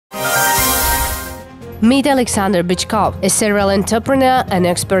Meet Alexander Bychkov, a serial entrepreneur, an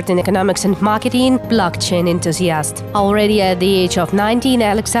expert in economics and marketing, blockchain enthusiast. Already at the age of 19,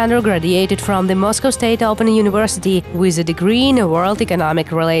 Alexander graduated from the Moscow State Open University with a degree in World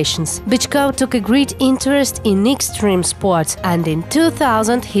Economic Relations. Bychkov took a great interest in extreme sports, and in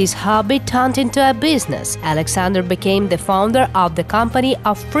 2000 his hobby turned into a business. Alexander became the founder of the company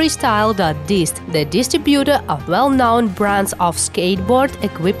of Freestyle.dist, the distributor of well-known brands of skateboard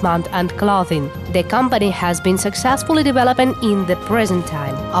equipment and clothing. The company has been successfully developing in the present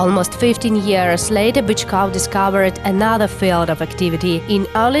time. Almost 15 years later, Bychkov discovered another field of activity. In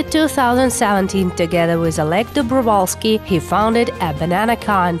early 2017, together with Oleg Dobrovolsky, he founded a banana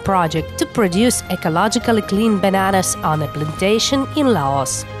kind project to produce ecologically clean bananas on a plantation in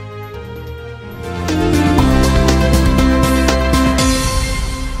Laos.